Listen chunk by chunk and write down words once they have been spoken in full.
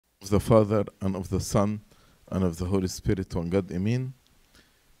Of the Father, and of the Son, and of the Holy Spirit, one God, Amen.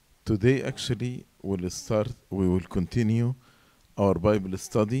 Today, actually, we will continue our Bible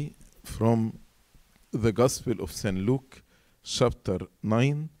study from the Gospel of St. Luke, chapter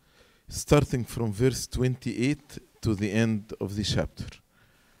 9, starting from verse 28 to the end of the chapter.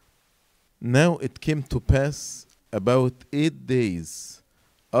 Now it came to pass about 8 days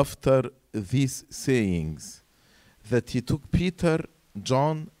after these sayings that he took Peter,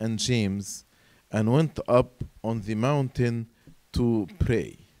 John, and James and went up on the mountain to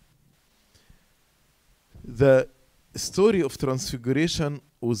pray. The story of transfiguration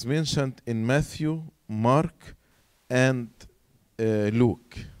was mentioned in Matthew, Mark, and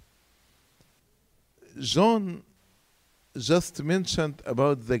Luke. John just mentioned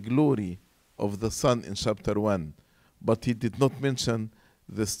about the glory of the Son in chapter 1, but he did not mention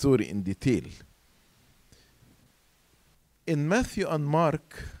the story in detail. In Matthew and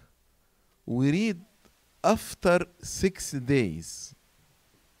Mark, we read after 6 days.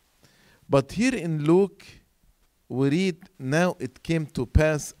 But here in Luke, we read, now it came to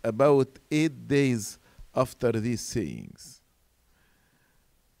pass about 8 days after these sayings.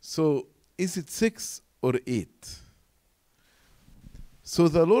 So, is it 6 or 8? So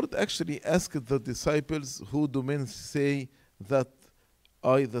the Lord actually asked the disciples, who do men say that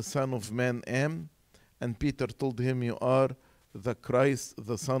I, the Son of Man, am? And Peter told him, you are the Christ,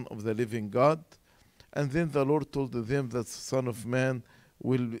 the Son of the living God. And then the Lord told them that the Son of Man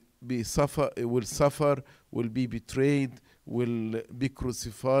will suffer, will be betrayed, will be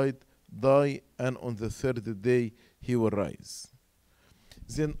crucified, die, and on the third day he will rise.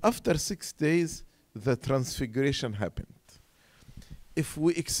 Then after 6 days, the transfiguration happened. If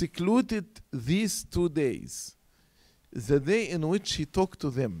we excluded these 2 days, the day in which he talked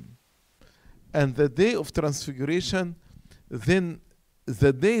to them, and the day of transfiguration, then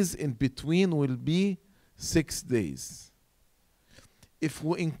the days in between will be 6 days. If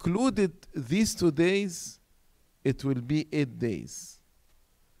we included these 2 days, it will be 8 days.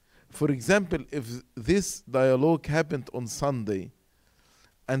 For example, if this dialogue happened on Sunday,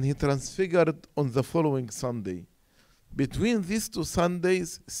 and he transfigured on the following Sunday, between these 2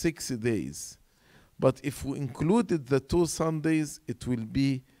 Sundays, 6 days. But if we included the 2 Sundays, it will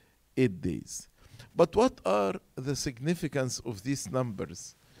be 8 days. But what are the significance of these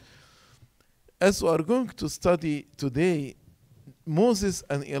numbers? As we are going to study today, Moses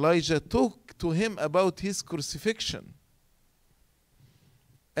and Elijah talk to him about his crucifixion.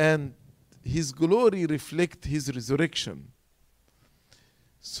 And his glory reflects his resurrection.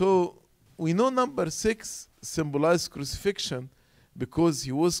 So we know number 6 symbolizes crucifixion because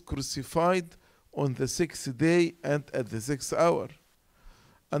he was crucified on the 6th day and at the 6th hour.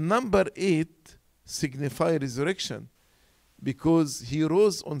 And number 8 signifies resurrection because he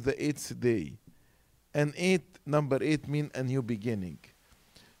rose on the 8th day. And number 8 means a new beginning.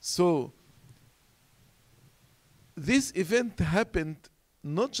 So this event happened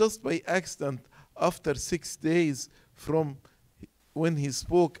not just by accident after 6 days from when he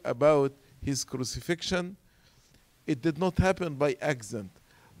spoke about his crucifixion. It did not happen by accident.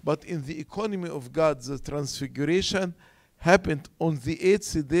 But in the economy of God, the transfiguration happened on the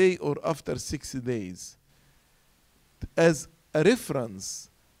 8th day or after 6 days as a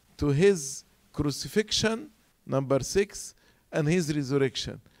reference to his crucifixion, number 6, and his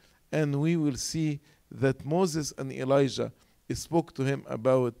resurrection. And we will see that Moses and Elijah spoke to him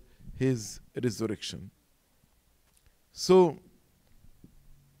about his resurrection. So,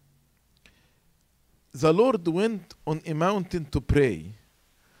 the Lord went on a mountain to pray.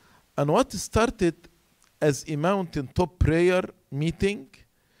 And what started as a mountaintop prayer meeting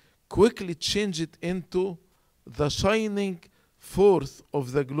quickly changed into the shining forth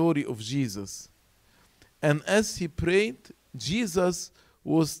of the glory of Jesus. And as he prayed, Jesus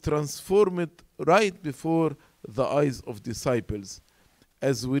was transformed right before the eyes of disciples.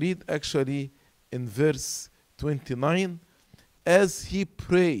 As we read actually in verse 29, as he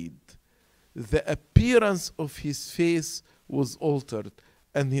prayed, the appearance of his face was altered,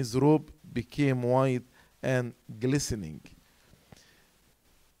 and his robe became white and glistening.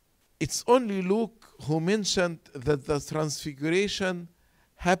 It's only Luke who mentioned that the transfiguration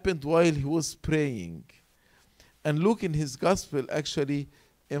happened while he was praying. And Luke in his gospel actually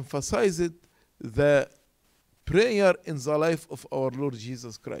emphasized the prayer in the life of our Lord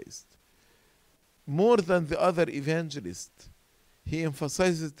Jesus Christ. More than the other evangelists, he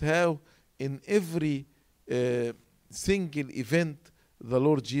emphasized how in every single event the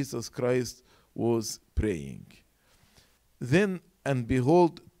Lord Jesus Christ was praying. Then, and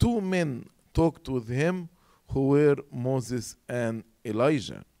behold, 2 men talked with him who were Moses and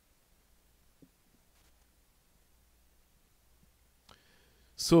Elijah.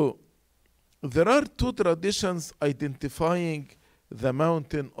 So there are two traditions identifying the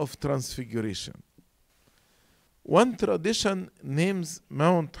mountain of transfiguration. One tradition names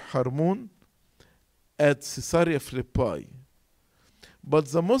Mount Hermon at Caesarea Philippi, but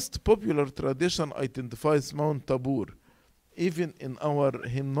the most popular tradition identifies Mount Tabor. Even in our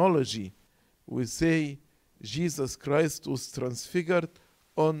hymnology, we say Jesus Christ was transfigured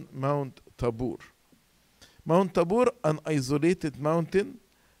on Mount Tabor. Mount Tabor, an isolated mountain,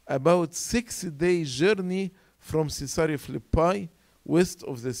 about 6-day journey from Caesarea Philippi, west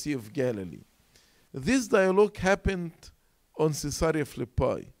of the Sea of Galilee. This dialogue happened on Caesarea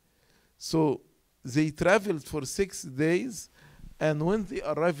Philippi. So they traveled for 6 days, and when they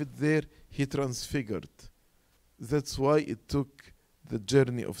arrived there, he transfigured. That's why it took the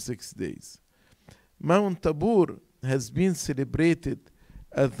journey of 6 days. Mount Tabor has been celebrated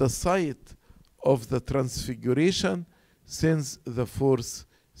as the site of the Transfiguration since the 4th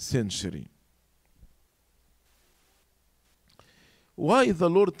century. Why the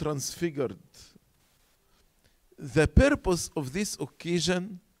Lord transfigured? The purpose of this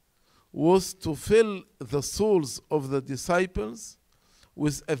occasion was to fill the souls of the disciples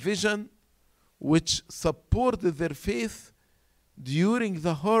with a vision which supported their faith during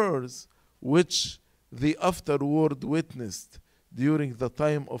the horrors which they afterward witnessed during the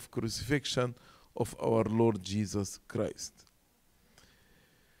time of crucifixion of our Lord Jesus Christ.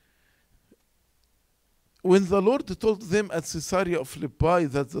 When the Lord told them at Caesarea Philippi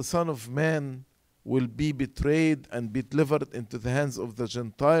that the Son of Man will be betrayed and be delivered into the hands of the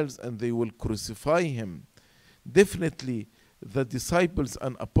Gentiles and they will crucify him, definitely the disciples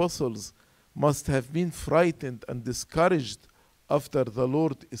and apostles must have been frightened and discouraged after the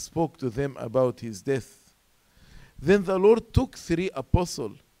Lord spoke to them about his death. Then the Lord took 3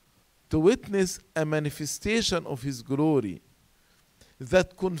 apostles to witness a manifestation of his glory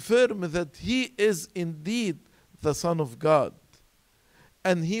that confirm that he is indeed the Son of God,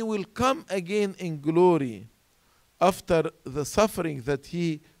 and he will come again in glory after the suffering that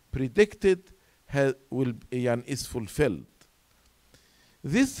he predicted is fulfilled.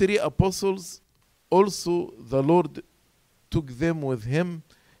 These 3 apostles also the Lord took them with him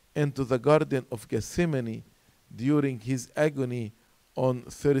into the Garden of Gethsemane during his agony on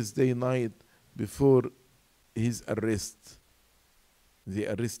Thursday night before his arrest. They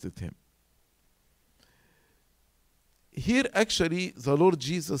arrested him. Here actually the Lord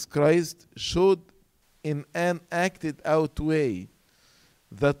Jesus Christ showed in an acted out way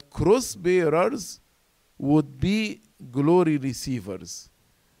that cross bearers would be glory receivers.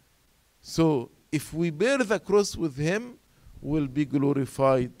 So if we bear the cross with him, we'll be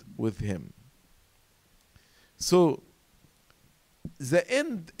glorified with him. So the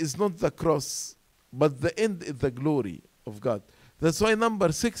end is not the cross, but the end is the glory of God. That's why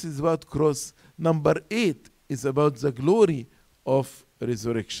number 6 is about cross. Number 8 is about the glory of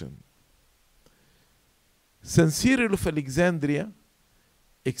resurrection. St. Cyril of Alexandria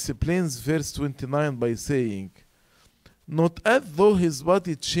explains verse 29 by saying, not as though his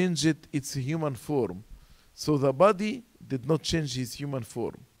body changed its human form. So the body did not change his human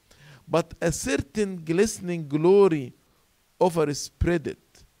form, but a certain glistening glory overspread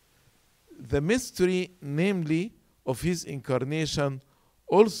it. The mystery, namely, of his incarnation,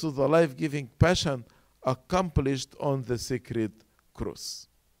 also the life-giving passion accomplished on the sacred cross.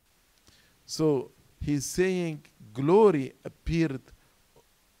 So he's saying glory appeared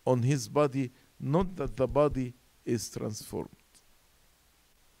on his body, not that the body is transformed.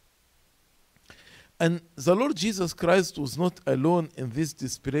 And the Lord Jesus Christ was not alone in this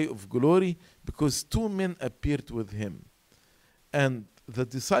display of glory, because 2 men appeared with him, and the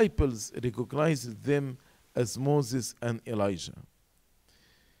disciples recognized them as Moses and Elijah.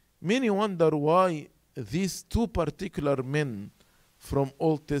 Many wonder why these 2 particular men from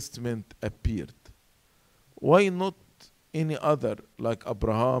Old Testament appeared. Why not any other, like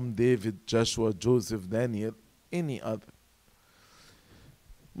Abraham, David, Joshua, Joseph, Daniel, any other?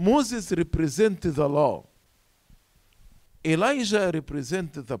 Moses represented the law. Elijah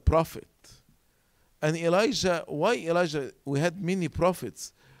represented the prophet. And Elijah, why Elijah? We had many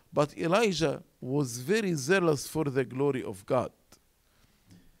prophets, but Elijah was very zealous for the glory of God.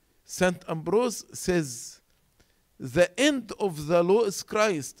 St. Ambrose says, the end of the law is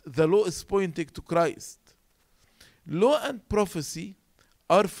Christ. The law is pointing to Christ. Law and prophecy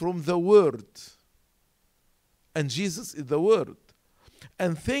are from the Word, and Jesus is the Word.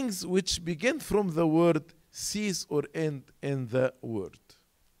 And things which begin from the Word cease or end in the Word.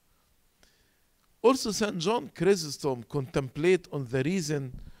 Also, St. John Chrysostom contemplated on the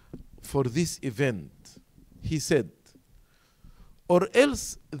reason for this event. He said, Or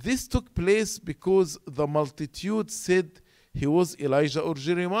else this took place because the multitude said he was Elijah or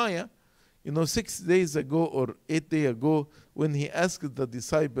Jeremiah. 6 days ago or 8 days ago, when he asked the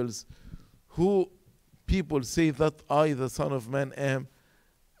disciples, who people say that I, the Son of Man, am,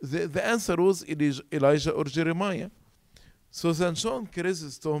 the answer was Elijah or Jeremiah. So St. John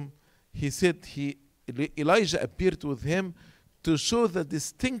Chrysostom, he said Elijah appeared with him to show the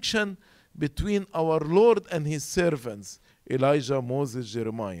distinction between our Lord and his servants, Elijah, Moses,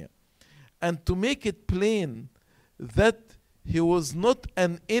 Jeremiah, and to make it plain that he was not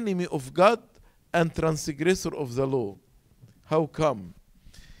an enemy of God and transgressor of the law. How come?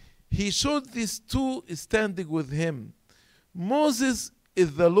 He showed these two standing with him. Moses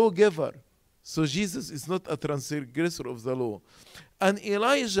is the lawgiver, so Jesus is not a transgressor of the law. And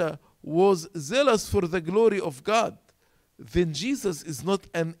Elijah was zealous for the glory of God. Then Jesus is not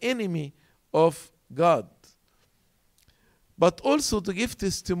an enemy of God. But also to give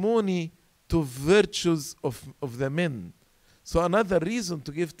testimony to virtues of the men. So another reason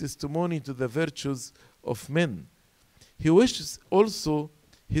to give testimony to the virtues of men. He wishes also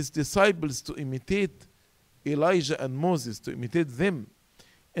his disciples to imitate Elijah and Moses, to imitate them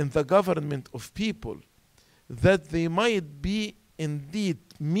in the government of people, that they might be indeed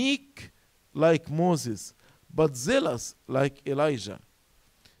meek like Moses, but zealous like Elijah.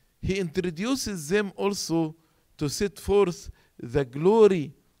 He introduces them also to set forth the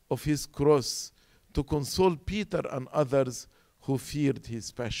glory of his cross, to console Peter and others who feared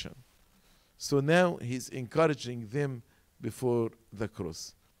his passion. So now he's encouraging them before the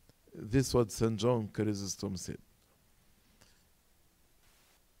cross. This is what St. John Chrysostom said.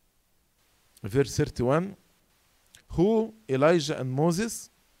 Verse 31, who, Elijah and Moses,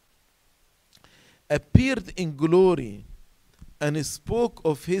 appeared in glory and spoke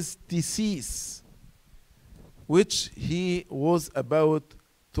of his decease, which he was about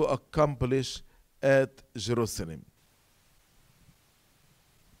to accomplish at Jerusalem.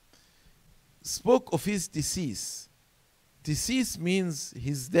 Spoke of his decease. Decease means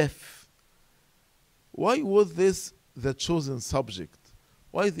his death. Why was this the chosen subject?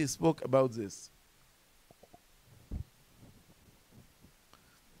 Why they spoke about this?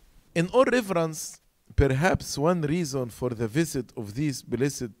 In all reverence, perhaps one reason for the visit of these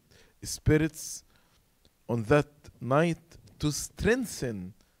blessed spirits on that night to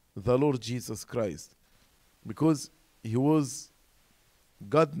strengthen the Lord Jesus Christ, because he was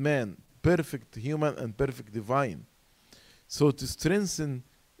God-man, perfect human and perfect divine. So to strengthen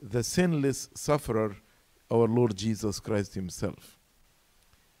the sinless sufferer, our Lord Jesus Christ himself.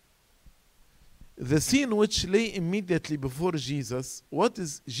 The scene which lay immediately before Jesus, what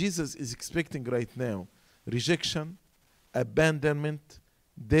is Jesus is expecting right now? Rejection, abandonment,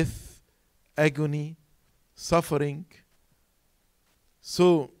 death, agony, suffering.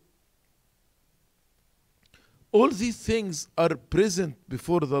 So all these things are present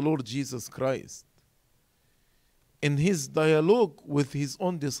before the Lord Jesus Christ. In his dialogue with his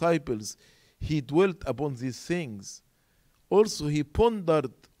own disciples, he dwelt upon these things. Also, he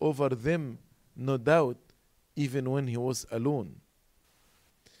pondered over them, no doubt, even when he was alone.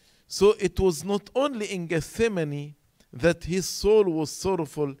 So it was not only in Gethsemane that his soul was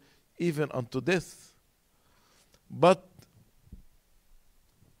sorrowful even unto death, but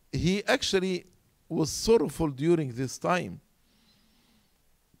he actually was sorrowful during this time.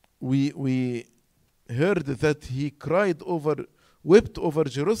 We heard that he wept over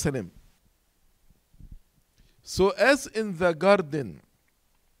Jerusalem. So as in the garden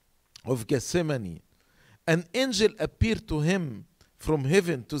of Gethsemane, an angel appeared to him from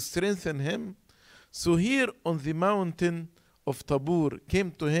heaven to strengthen him, so here on the mountain of Tabor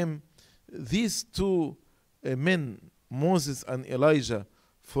came to him these two men, Moses and Elijah,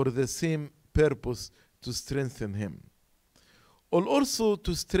 for the same purpose, to strengthen him. Also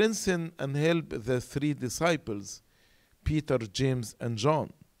to strengthen and help the three disciples, Peter, James, and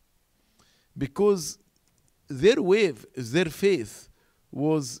John, because their faith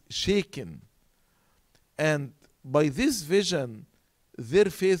was shaken, and by this vision their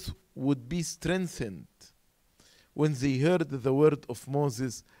faith would be strengthened when they heard the word of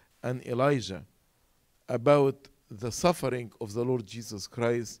Moses and Elijah about the suffering of the Lord Jesus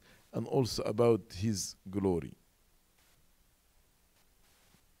Christ and also about his glory.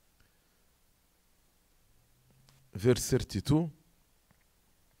 Verse 32.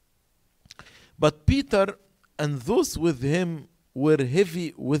 But Peter and those with him were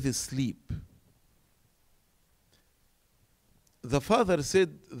heavy with sleep. The Father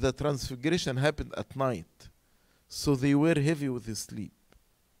said the transfiguration happened at night, so they were heavy with sleep.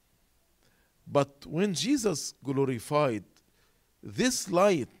 But when Jesus glorified, this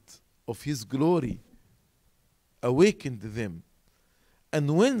light of his glory awakened them.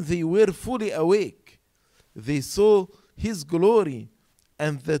 And when they were fully awake, they saw his glory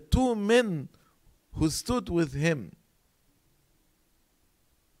and the two men who stood with him.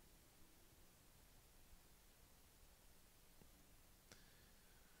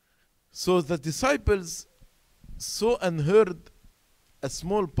 So the disciples saw and heard a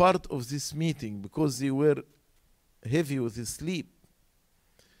small part of this meeting because they were heavy with sleep.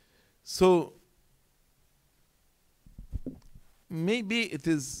 So maybe it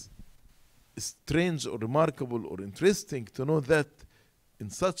is strange or remarkable or interesting to know that in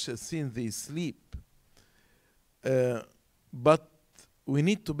such a scene they sleep. But we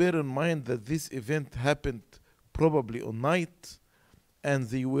need to bear in mind that this event happened probably on night, and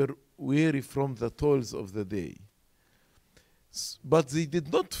they were weary from the toils of the day. But they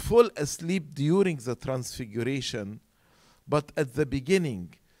did not fall asleep during the transfiguration, but at the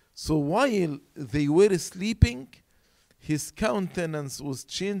beginning. So while they were sleeping, his countenance was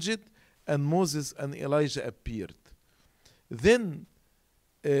changed, and Moses and Elijah appeared. Then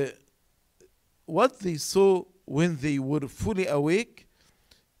what they saw when they were fully awake,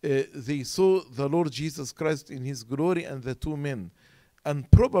 they saw the Lord Jesus Christ in his glory and the two men.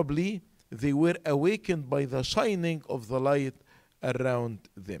 And probably they were awakened by the shining of the light around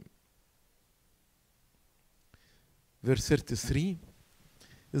them. Verse 33.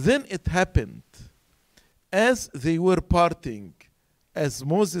 Then it happened, as they were parting, as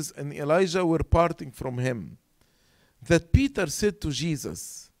Moses and Elijah were parting from him, that Peter said to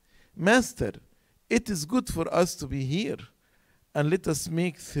Jesus, Master, it is good for us to be here, and let us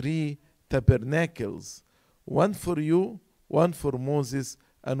make 3 tabernacles, one for you, one for Moses,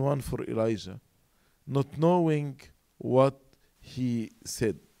 and one for Elijah, not knowing what he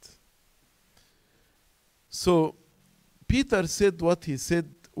said. So Peter said what he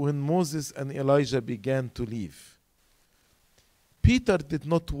said when Moses and Elijah began to leave. Peter did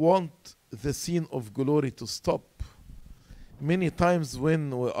not want the scene of glory to stop. Many times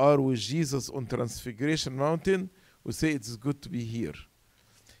when we are with Jesus on Transfiguration Mountain, we say it's good to be here.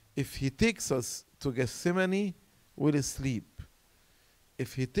 If he takes us to Gethsemane, we'll sleep.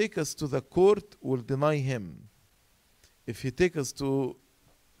 If he takes us to the court, we'll deny him. If he takes us to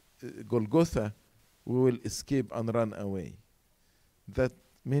Golgotha, we will escape and run away. That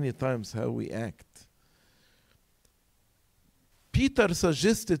many times how we act. Peter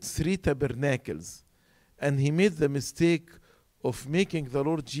suggested 3 tabernacles, and he made the mistake of making the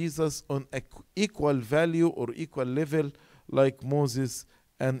Lord Jesus on equal value or equal level like Moses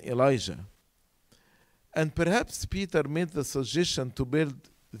and Elijah. And perhaps Peter made the suggestion to build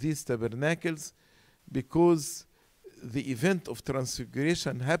these tabernacles because the event of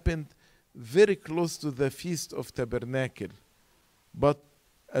Transfiguration happened very close to the Feast of Tabernacle, but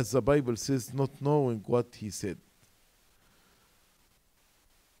as the Bible says, not knowing what he said.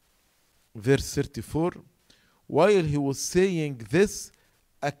 Verse 34, while he was saying this,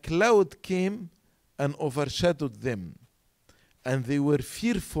 a cloud came and overshadowed them, and they were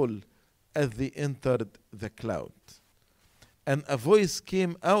fearful as they entered the cloud. And a voice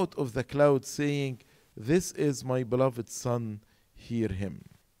came out of the cloud saying, this is my beloved Son, hear him.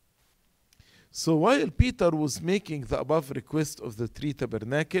 So while Peter was making the above request of the 3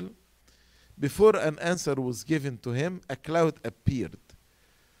 tabernacle, before an answer was given to him, a cloud appeared.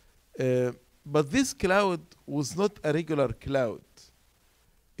 But this cloud was not a regular cloud.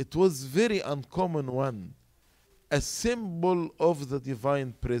 It was very uncommon one, a symbol of the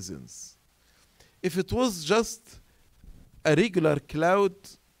divine presence. If it was just a regular cloud,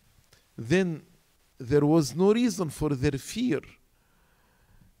 then there was no reason for their fear.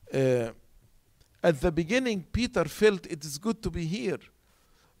 At the beginning, Peter felt it is good to be here.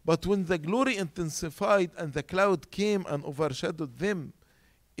 But when the glory intensified and the cloud came and overshadowed them,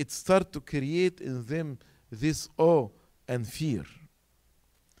 it started to create in them this awe and fear.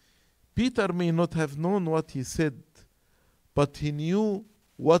 Peter may not have known what he said, but he knew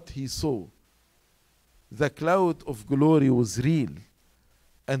what he saw. The cloud of glory was real,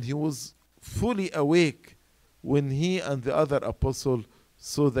 and he was fully awake when he and the other apostle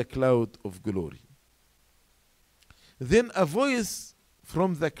saw the cloud of glory. Then a voice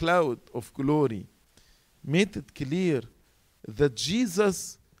from the cloud of glory made it clear that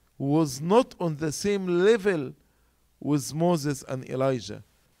Jesus was not on the same level with Moses and Elijah.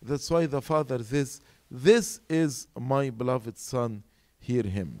 That's why the Father says, this is my beloved Son, hear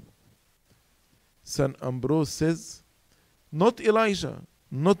him. St. Ambrose says, not Elijah,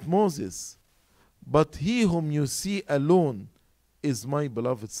 not Moses, but he whom you see alone is my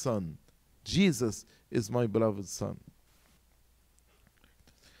beloved Son. Jesus is my beloved Son.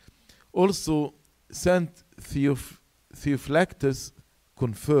 Also, Saint Theophractus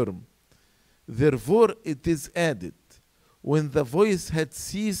confirmed, therefore it is added, when the voice had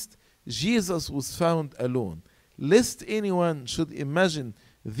ceased, Jesus was found alone, lest anyone should imagine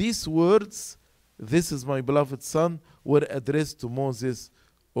these words, "This is my beloved Son," were addressed to Moses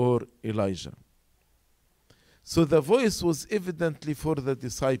or Elijah. So the voice was evidently for the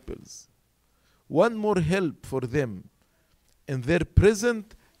disciples. One more help for them in their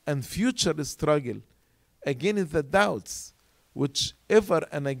present and future struggle against the doubts which ever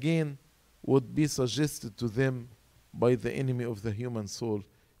and again would be suggested to them by the enemy of the human soul,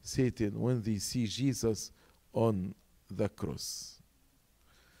 Satan, when they see Jesus on the cross.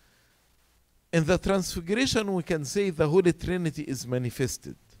 In the Transfiguration, we can say the Holy Trinity is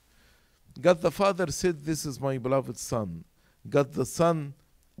manifested. God the Father said, "This is my beloved Son." God the Son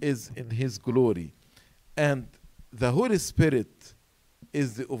is in His glory. And the Holy Spirit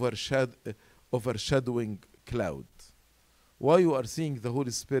is the overshadowing cloud. Why you are seeing the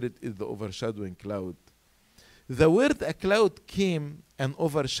Holy Spirit is the overshadowing cloud? The word "a cloud came and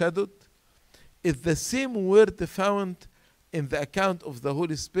overshadowed" is the same word found in the account of the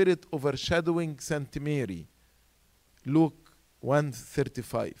Holy Spirit overshadowing Saint Mary, Luke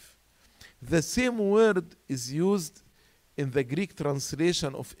 1:35. The same word is used in the Greek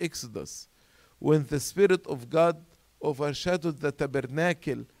translation of Exodus, when the Spirit of God overshadowed the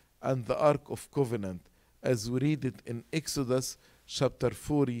tabernacle and the Ark of Covenant, as we read it in Exodus chapter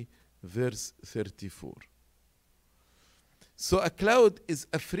 40, verse 34. So a cloud is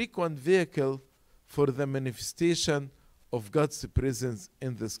a frequent vehicle for the manifestation of God's presence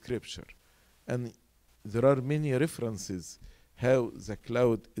in the scripture. And there are many references how the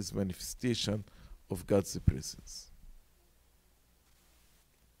cloud is manifestation of God's presence.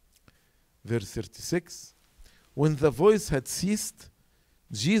 Verse 36, when the voice had ceased,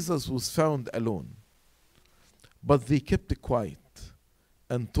 Jesus was found alone. But they kept quiet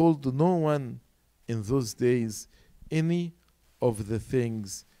and told no one in those days any of the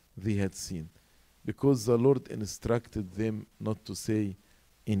things they had seen, because the Lord instructed them not to say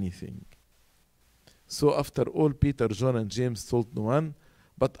anything. So after all, Peter, John, and James told no one.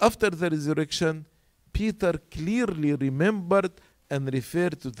 But after the resurrection, Peter clearly remembered and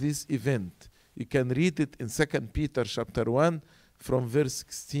referred to this event. You can read it in 2 Peter chapter 1 from verse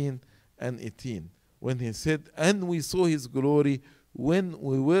 16 and 18, when he said, "And we saw his glory when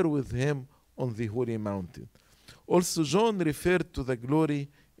we were with him on the holy mountain." Also, John referred to the glory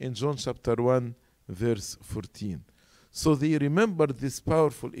in John chapter 1, verse 14. So they remembered this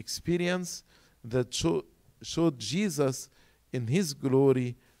powerful experience that showed Jesus in his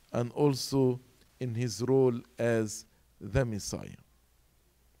glory and also in his role as the Messiah.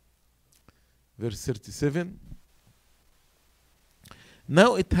 Verse 37.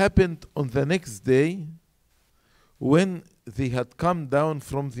 Now it happened on the next day, when they had come down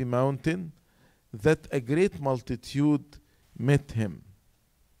from the mountain, that a great multitude met him.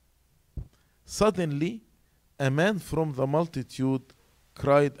 Suddenly, a man from the multitude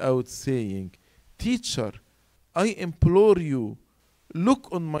cried out, saying, "Teacher, I implore you, look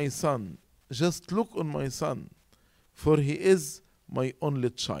on my son, just look on my son, for he is my only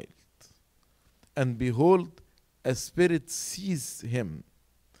child. And behold, a spirit seized him,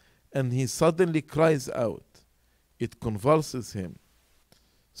 and he suddenly cries out. It convulses him,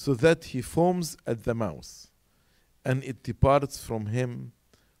 so that he foams at the mouth, and it departs from him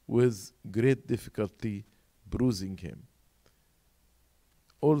with great difficulty, bruising him."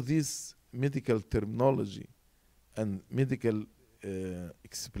 All this medical terminology and medical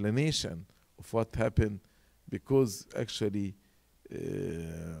explanation of what happened, because actually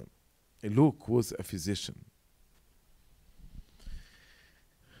Luke was a physician.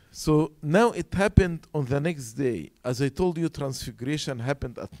 So now it happened on the next day. As I told you, Transfiguration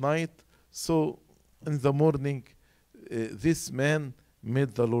happened at night. So in the morning, this man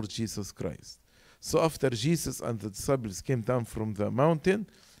met the Lord Jesus Christ. So after Jesus and the disciples came down from the mountain,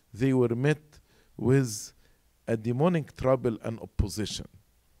 they were met with a demonic trouble and opposition.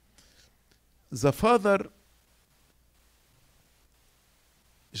 The Father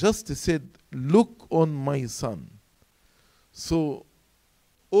just said, "Look on my son." So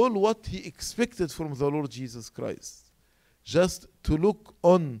all what he expected from the Lord Jesus Christ, just to look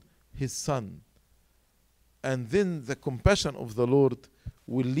on his son, and then the compassion of the Lord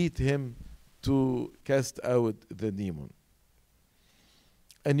will lead him to cast out the demon.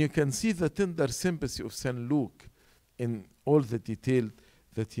 And you can see the tender sympathy of St. Luke in all the detail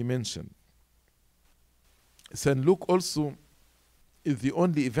that he mentioned. St. Luke also is the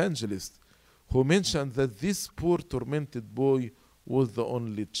only evangelist who mentioned that this poor tormented boy was the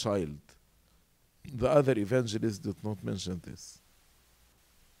only child. The other evangelists did not mention this.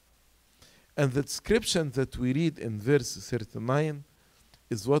 And the description that we read in verse 39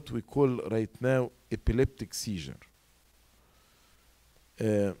 is what we call right now epileptic seizure.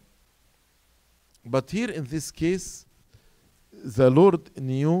 But here in this case, the Lord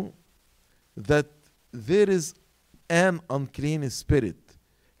knew that there is an unclean spirit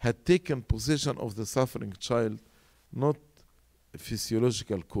had taken possession of the suffering child, not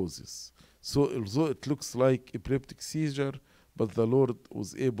physiological causes. So although it looks like epileptic seizure, but the Lord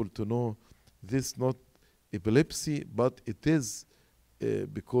was able to know this not epilepsy, but it is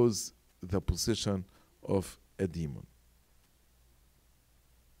because the possession of a demon.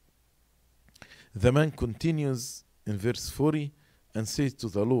 The man continues in verse 40 and says to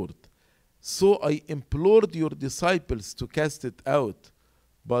the Lord, "So I implored your disciples to cast it out,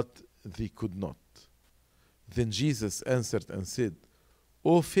 but they could not." Then Jesus answered and said,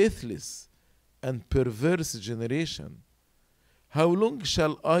 "O faithless and perverse generation, how long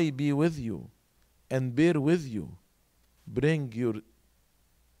shall I be with you and bear with you? Bring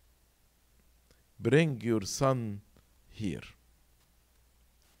your son here."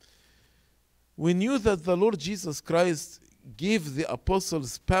 We knew that the Lord Jesus Christ gave the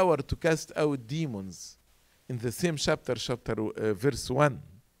apostles power to cast out demons in the same chapter, verse 1.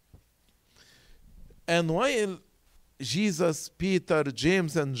 And while Jesus, Peter,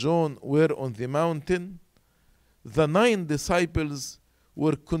 James, and John were on the mountain, the 9 disciples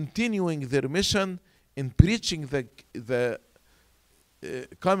were continuing their mission in preaching the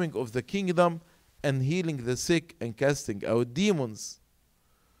coming of the kingdom and healing the sick and casting out demons.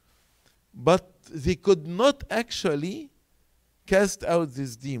 But they could not actually cast out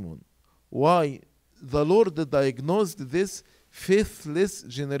this demon. Why? The Lord diagnosed this faithless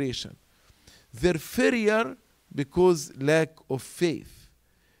generation. Their failure because lack of faith.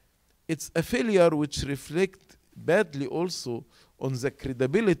 It's a failure which reflects badly also on the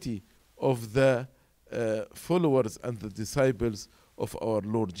credibility of the followers and the disciples of our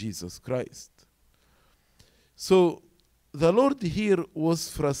Lord Jesus Christ. So the Lord here was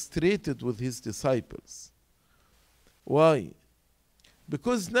frustrated with his disciples. Why?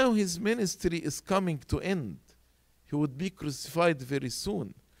 Because now his ministry is coming to end. He would be crucified very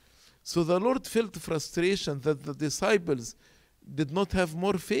soon. So the Lord felt frustration that the disciples did not have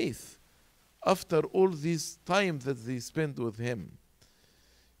more faith after all this time that they spent with him.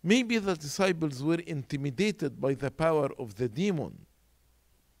 Maybe the disciples were intimidated by the power of the demon.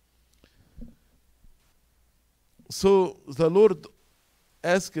 So the Lord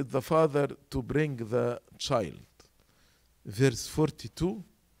asked the Father to bring the child. Verse 42.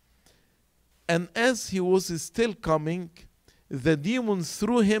 And as he was still coming, the demon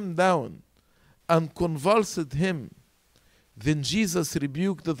threw him down and convulsed him. Then Jesus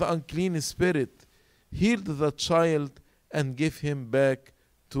rebuked the unclean spirit, healed the child, and gave him back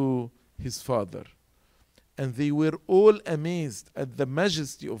to his father. And they were all amazed at the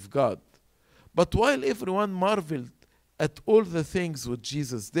majesty of God. But while everyone marveled at all the things which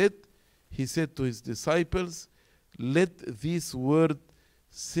Jesus did, he said to his disciples, "Let this word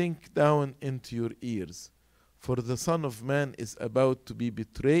sink down into your ears, for the Son of Man is about to be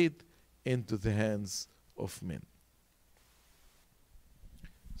betrayed into the hands of men."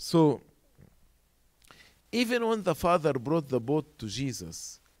 So, even when the Father brought the boat to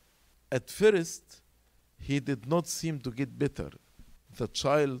Jesus, at first, he did not seem to get better. The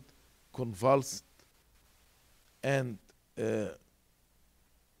child convulsed, and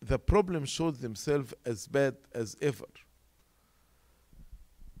the problem showed themselves as bad as ever.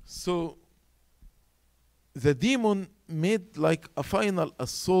 So the demon made like a final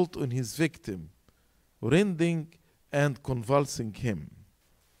assault on his victim, rending and convulsing him.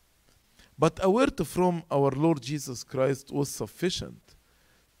 But a word from our Lord Jesus Christ was sufficient,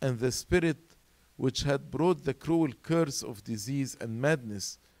 and the spirit which had brought the cruel curse of disease and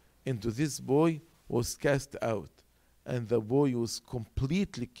madness into this boy was cast out, and the boy was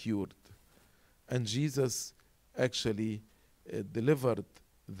completely cured. And Jesus actually delivered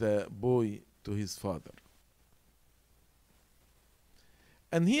the boy to his father.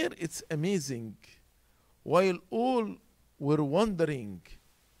 And here it's amazing, while all were wondering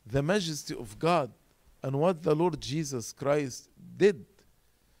the majesty of God and what the Lord Jesus Christ did,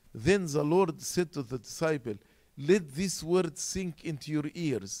 then the Lord said to the disciple, "Let this word sink into your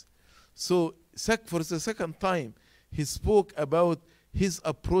ears." So for the second time, he spoke about his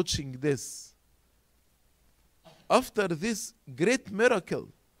approaching death. After this great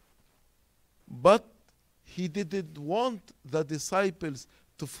miracle, but he didn't want the disciples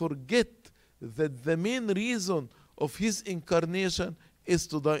to forget that the main reason of his incarnation is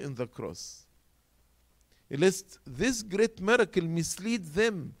to die on the cross. Lest this great miracle mislead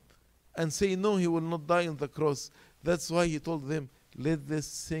them and say, no, he will not die on the cross. That's why he told them, let this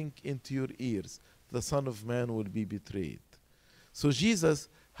sink into your ears. The Son of Man will be betrayed. So Jesus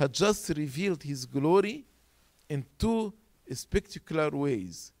had just revealed his glory in two spectacular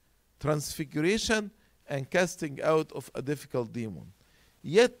ways: transfiguration and casting out of a difficult demon.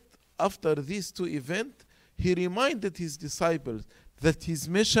 Yet, after these two events, he reminded his disciples that his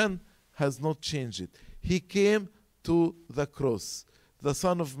mission has not changed. He came to the cross. The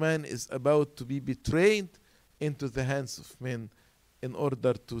Son of Man is about to be betrayed into the hands of men in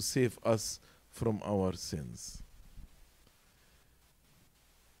order to save us from our sins.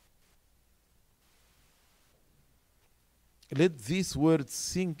 Let these words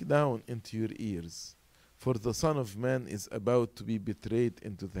sink down into your ears, for the Son of Man is about to be betrayed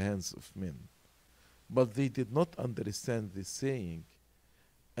into the hands of men. But they did not understand this saying,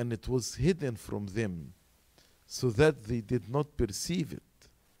 and it was hidden from them, so that they did not perceive it.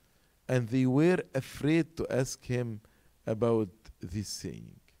 And they were afraid to ask him about this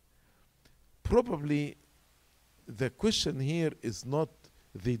saying. Probably the question here is not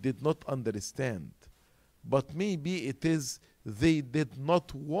they did not understand, but maybe it is they did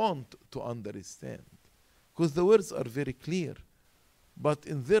not want to understand. Because the words are very clear. But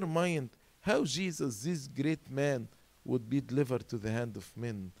in their mind, how Jesus, this great man, would be delivered to the hand of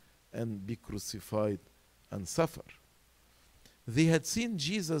men and be crucified and suffer. They had seen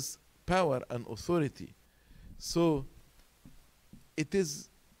Jesus' power and authority. So it is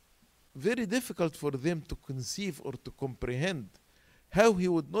very difficult for them to conceive or to comprehend how he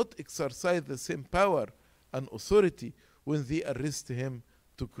would not exercise the same power and authority when they arrest him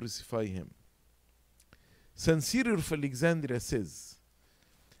to crucify him. St. Cyril of Alexandria says,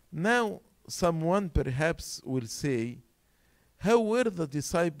 now someone perhaps will say, how were the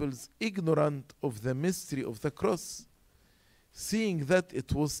disciples ignorant of the mystery of the cross, seeing that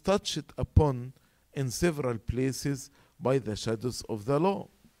it was touched upon in several places by the shadows of the law?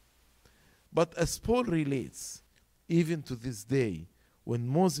 But as Paul relates, even to this day, when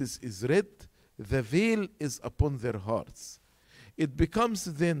Moses is read, the veil is upon their hearts. It becomes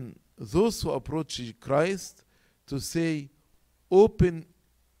then those who approach Christ to say, open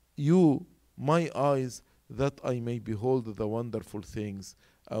you my eyes that I may behold the wonderful things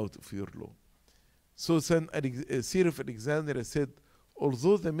out of your law. So St. Cyril of Alexandria said,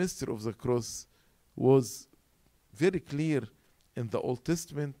 although the mystery of the cross was very clear in the Old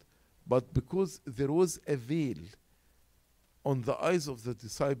Testament, but because there was a veil on the eyes of the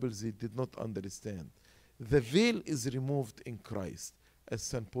disciples, they did not understand. The veil is removed in Christ, as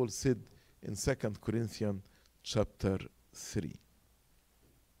St. Paul said in 2 Corinthians chapter 3.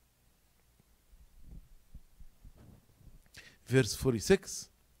 Verse 46,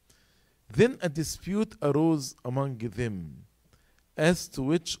 then a dispute arose among them as to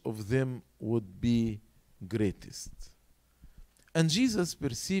which of them would be greatest. And Jesus,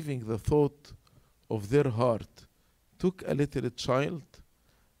 perceiving the thought of their heart, took a little child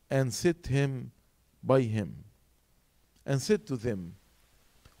and set him by him, and said to them,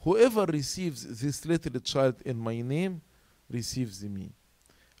 whoever receives this little child in my name receives me,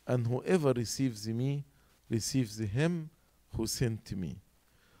 and whoever receives me receives him who sent me.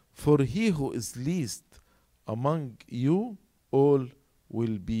 For he who is least among you all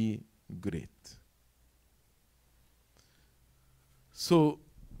will be great. So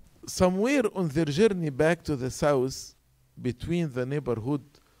somewhere on their journey back to the south, between the neighborhood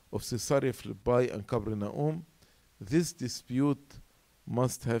of Caesarea Philippi and Capernaum, this dispute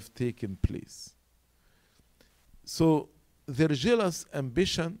must have taken place. So their jealous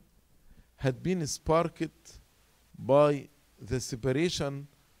ambition had been sparked by the separation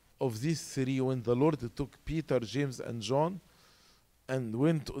of these three when the Lord took Peter, James, and John and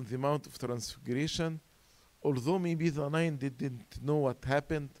went on the Mount of Transfiguration. Although maybe the 9 didn't know what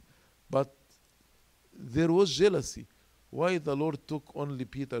happened, but there was jealousy. Why the Lord took only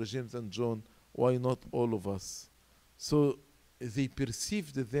Peter, James, and John? Why not all of us? So they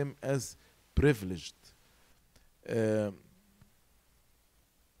perceived them as privileged.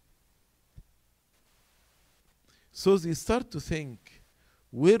 So they start to think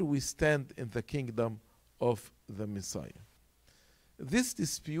where we stand in the kingdom of the Messiah. This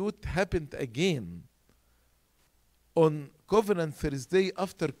dispute happened again on Covenant Thursday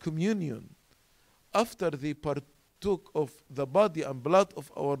after communion, after they partook of the body and blood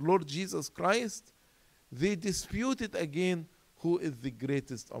of our Lord Jesus Christ. They disputed again who is the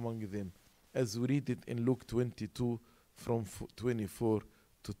greatest among them, as we read it in Luke 22 from 24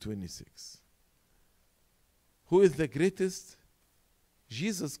 to 26. Who is the greatest?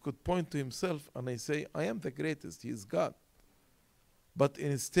 Jesus could point to himself and I say, I am the greatest. He is God. But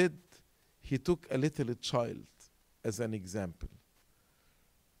instead, he took a little child as an example.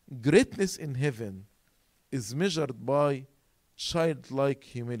 Greatness in heaven is measured by childlike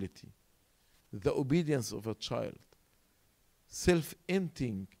humility, the obedience of a child,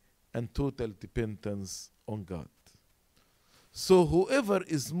 self-emptying, and total dependence on God. So whoever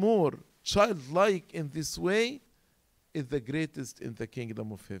is more childlike in this way is the greatest in the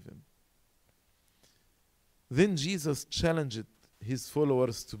kingdom of heaven. Then Jesus challenged his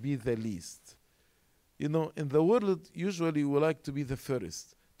followers to be the least. You know, in the world, usually we like to be the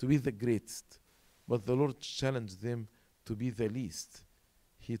first, to be the greatest. But the Lord challenged them to be the least.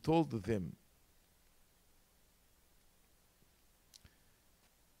 He told them,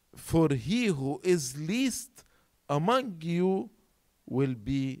 for he who is least among you will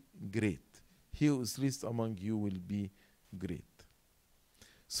be great. He who is least among you will be great.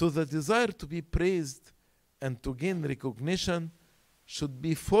 So the desire to be praised and to gain recognition should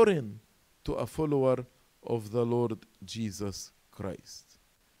be foreign to a follower of the Lord Jesus Christ.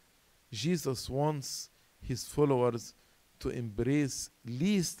 Jesus wants his followers to embrace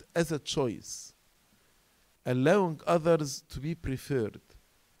least as a choice, allowing others to be preferred,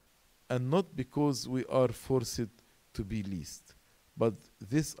 and not because we are forced to be least, but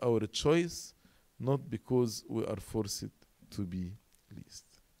this our choice, not because we are forced to be least.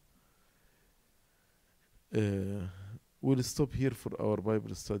 We'll stop here for our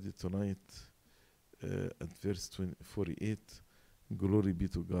Bible study tonight at verse 48. Glory be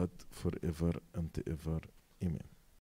to God forever and ever. Amen.